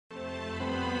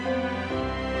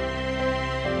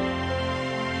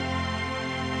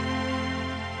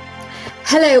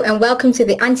Hello and welcome to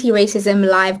the Anti-Racism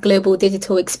Live Global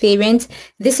Digital Experience.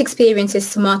 This experience is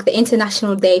to mark the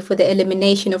International Day for the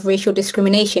Elimination of Racial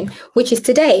Discrimination, which is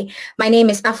today. My name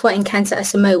is Afua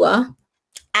Nkansah-Asamoah.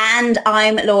 And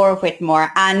I'm Laura Whitmore,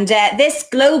 and this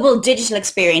global digital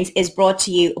experience is brought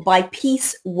to you by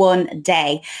Peace One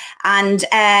Day, and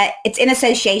it's in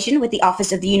association with the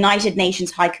Office of the United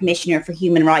Nations High Commissioner for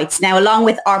Human Rights. Now, along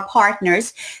with our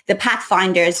partners, the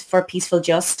Pathfinders for Peaceful,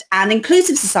 Just and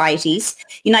Inclusive Societies,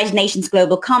 United Nations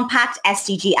Global Compact,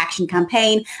 SDG Action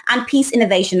Campaign, and Peace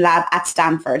Innovation Lab at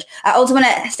Stanford. I also want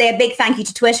to say a big thank you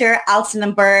to Twitter, Alston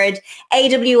and Bird,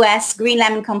 AWS, Green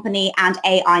Lemon Company, and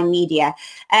AI Media.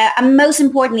 And most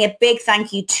importantly, a big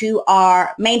thank you to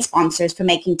our main sponsors for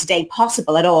making today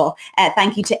possible at all.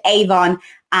 Thank you to Avon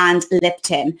and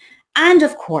Lipton. And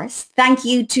of course, thank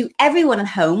you to everyone at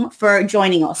home for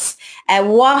joining us.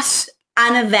 What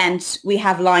an event we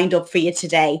have lined up for you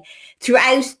today.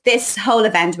 Throughout this whole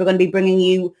event, we're going to be bringing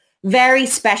you very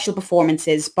special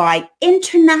performances by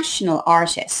international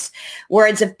artists,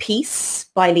 words of peace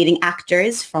by leading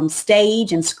actors from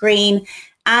stage and screen,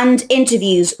 and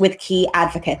interviews with key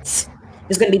advocates.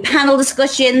 There's going to be panel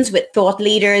discussions with thought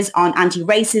leaders on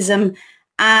anti-racism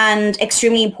and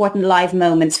extremely important live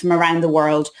moments from around the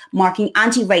world marking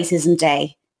Anti-Racism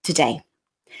Day today.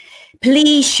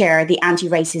 Please share the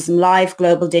Anti-Racism Live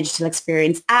Global Digital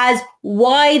Experience as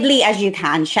widely as you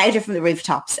can. Shout it from the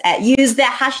rooftops. Use the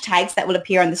hashtags that will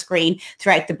appear on the screen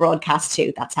throughout the broadcast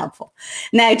too. That's helpful.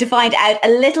 Now, to find out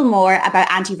a little more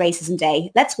about Anti-Racism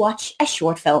Day, let's watch a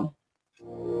short film.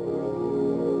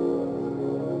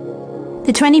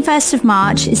 The 21st of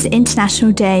March is the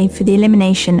International Day for the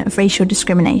Elimination of Racial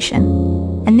Discrimination.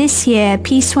 And this year,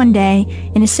 Peace One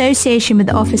Day, in association with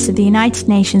the Office of the United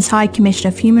Nations High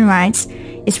Commissioner for Human Rights,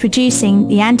 is producing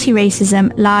the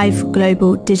Anti-Racism Live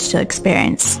Global Digital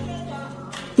Experience.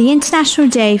 The International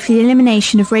Day for the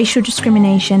Elimination of Racial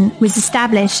Discrimination was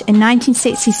established in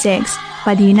 1966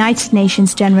 by the United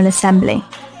Nations General Assembly.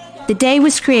 The day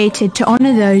was created to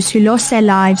honour those who lost their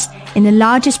lives in the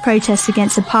largest protests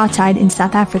against apartheid in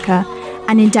South Africa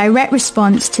and in direct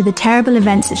response to the terrible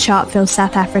events at Sharpeville,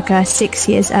 South Africa 6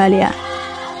 years earlier.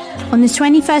 On the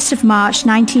 21st of March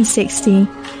 1960,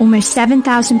 almost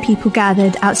 7,000 people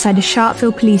gathered outside a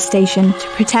Sharpeville police station to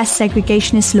protest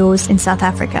segregationist laws in South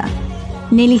Africa.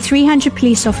 Nearly 300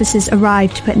 police officers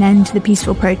arrived to put an end to the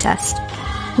peaceful protest.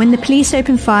 When the police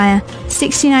opened fire,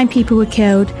 69 people were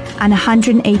killed and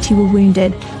 180 were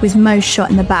wounded, with most shot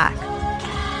in the back.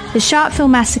 The Sharpeville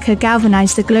massacre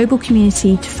galvanized the global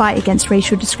community to fight against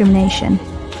racial discrimination.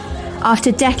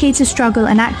 After decades of struggle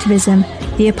and activism,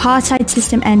 the apartheid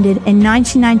system ended in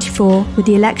 1994 with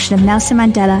the election of Nelson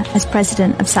Mandela as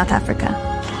President of South Africa.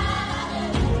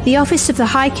 The Office of the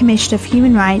High Commissioner for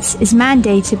Human Rights is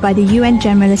mandated by the UN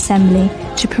General Assembly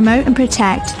to promote and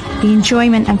protect the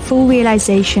enjoyment and full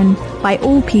realization by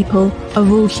all people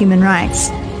of all human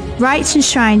rights. Rights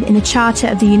enshrined in the Charter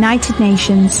of the United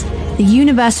Nations, the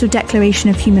Universal Declaration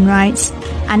of Human Rights,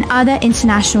 and other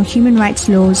international human rights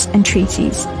laws and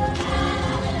treaties.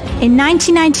 In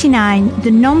 1999,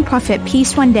 the non-profit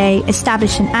Peace One Day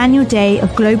established an annual day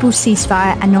of global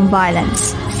ceasefire and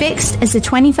non-violence, fixed as the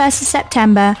 21st of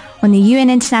September on the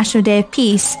UN International Day of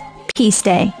Peace, Peace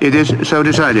Day. It is so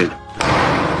decided.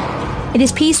 It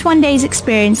is Peace One Day's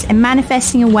experience in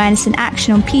manifesting awareness and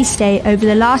action on Peace Day over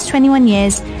the last 21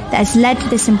 years that has led to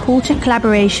this important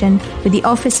collaboration with the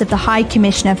Office of the High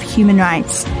Commissioner for Human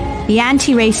Rights, the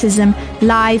Anti-Racism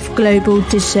Live Global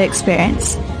Digital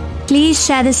Experience. Please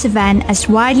share this event as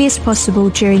widely as possible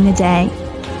during the day.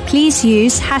 Please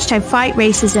use hashtag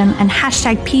 #FightRacism and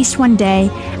hashtag #PeaceOneDay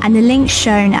and the links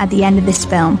shown at the end of this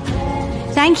film.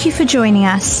 Thank you for joining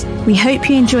us. We hope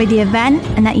you enjoy the event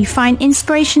and that you find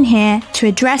inspiration here to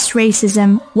address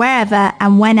racism wherever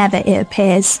and whenever it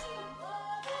appears.